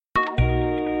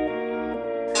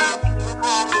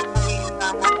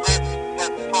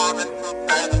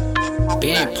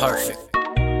Being perfect,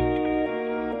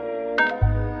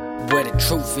 where the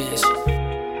truth is,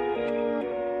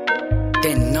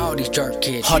 then all these jerk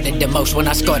kids harder than most when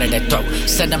I scored at their throat.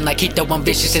 Send them like Hito,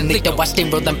 ambitious and lethal. I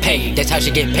steamroll them paid, that's how she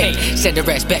get paid. Send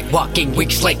her ass back, walking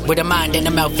weeks late, with a mind and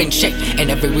a mouth in shape. And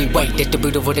every we wait, that's the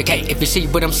beautiful decay. If you see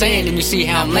what I'm saying and you see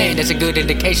how I'm laying, that's a good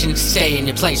indication. Stay in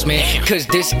your place, man. Cause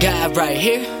this guy right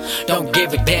here don't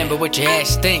give a damn about what your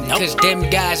ass think. Cause them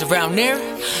guys around there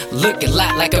look a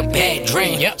lot like a bad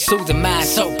dream. Soothe the mind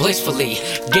so blissfully,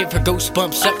 give her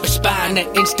goosebumps up her spine.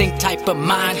 An instinct type of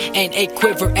mind and a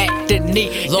quiver at the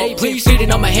knee. Lord, please fit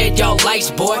it on my head, y'all lights,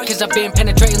 boy. Cause I've been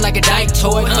penetrating like a dyke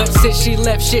toy. But since she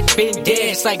left, shit been dead.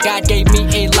 It's like God gave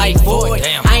me a life void.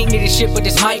 I ain't needing shit but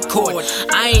this mic cord.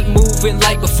 I ain't moving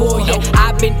like before, yo.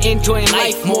 I've been enjoying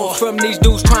life more from these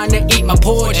dudes trying to eat my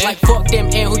porridge. Like fuck them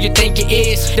and who you think it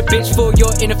is. The bitch for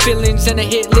your inner feelings and a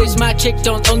hit list. My chick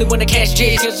don't only wanna cash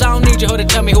G's. Cause I don't need your hoe to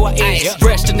tell me who I is.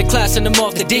 Rest in the class and I'm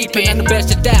off the deep end. I'm the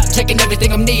best of doubt, taking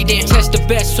everything I'm needing. Test the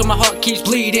best so my heart keeps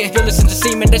bleeding. Feel listen to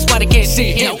semen, that's why they can't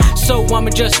see him. So I'ma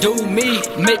just do me,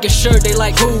 making sure they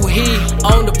like who he.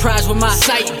 On the prize with my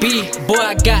sight be. Boy,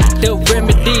 I got the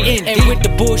remedy. And with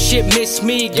the bullshit, miss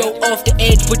me. Go off the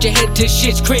edge, put your head to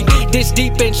shit's creek. This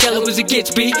deep and shallow as it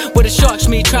gets be. Where the sharks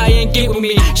me, try and get with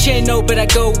me. She ain't know, but I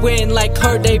go in like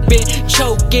her, they been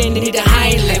choking. They need a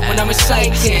highlight when I'm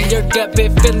excited. Your gut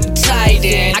been feeling tight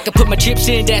in. I can put my chips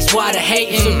in, that's why the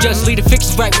hating. So just leave the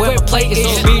fixes right where my plate is.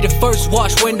 So be the first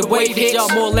wash when the wave hits. Y'all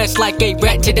more or less like a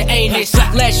rat to the anus.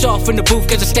 Lash off in the booth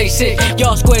cause I stay sick.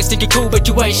 Y'all squares think you cool but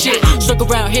you ain't shit.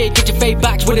 Circle around here, get your fade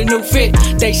box with a new fit.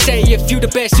 They say if you the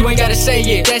best, you ain't gotta say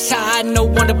it. That's how I know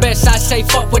one the best. I say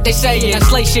fuck what they saying. I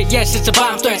slay shit, yes it's a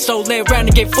bomb threat. So lay around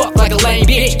and get fucked like a lame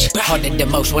bitch. Harder than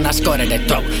most when I scored at their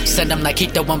throat. Send them like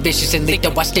Hito, ambitious and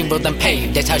lethal. I steamroll them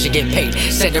paid, that's how she get paid.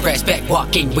 Send her ass back,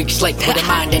 walking weeks late, with a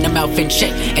mind and a mouth in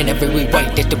shape. And every we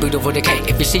wait, that's the beautiful decay.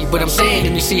 If you see what I'm saying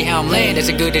and you see how I'm laying, that's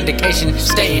a good indication.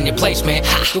 Stay in your place, man.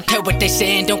 Don't care what they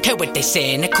saying, don't care what they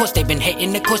saying. Of course they been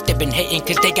hating, of course they been hating.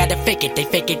 Cause they gotta fake it, they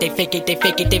fake it, they fake it, they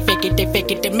fake it, they fake it, they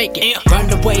fake it, they make it. Run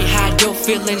away, hide your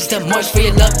feelings, the moist for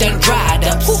your love done dried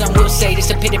up. Some will say this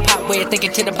a pity pot way of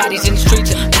thinking to the bodies in the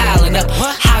streets are piling up.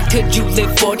 How could you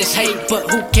live for this hate, but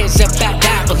who cares about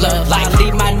dying for love? Like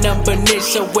leave my number near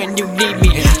so when you need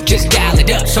me, just dial it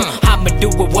up. So I'ma do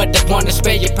what I wanna,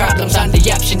 spare your problems on the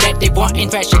option that they want in.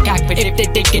 Crash your cockpit if they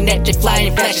thinking that you're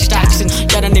flying, flashes toxins,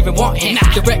 y'all don't even want him.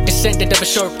 Direct descendant of a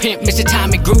short pimp, Mr.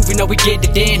 Time and Groove, you know we get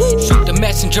it in. Shoot the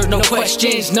messenger, no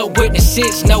questions, no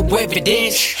witnesses, no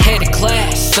evidence. Head of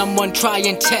class, someone try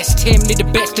and test him, need the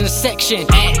best in the section.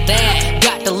 And that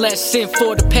got the lesson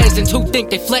for the peasants who think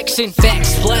they flexing.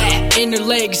 Facts flat, in their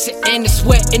legs and the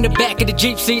sweat in the back of the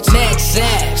Jeep seats. Mad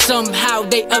sad, somehow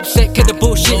they upset cause the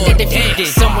bullshit that they feeding.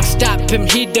 Someone stop him,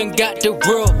 he done got the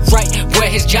world right where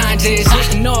his giants is.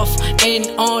 Getting off and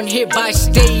on here by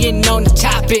staying on the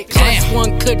topic. Plus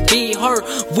one could be her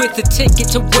with a ticket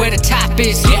to where the top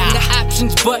is. Getting the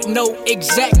options but know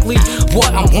exactly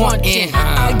what I'm wanting.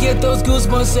 I get those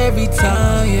goosebumps every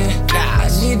time, yeah. I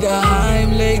need the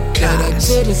Heimlich, cut her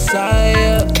to the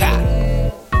side,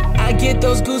 yeah. I get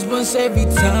those goosebumps every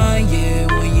time, yeah.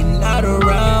 When you're not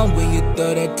around, when you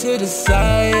throw that to the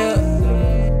side,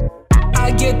 yeah.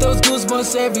 I get those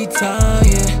goosebumps every time,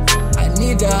 yeah. I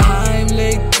need the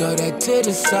Heimlich, cut that to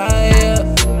the side,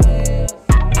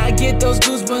 yeah. I get those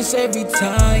goosebumps every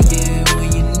time, yeah.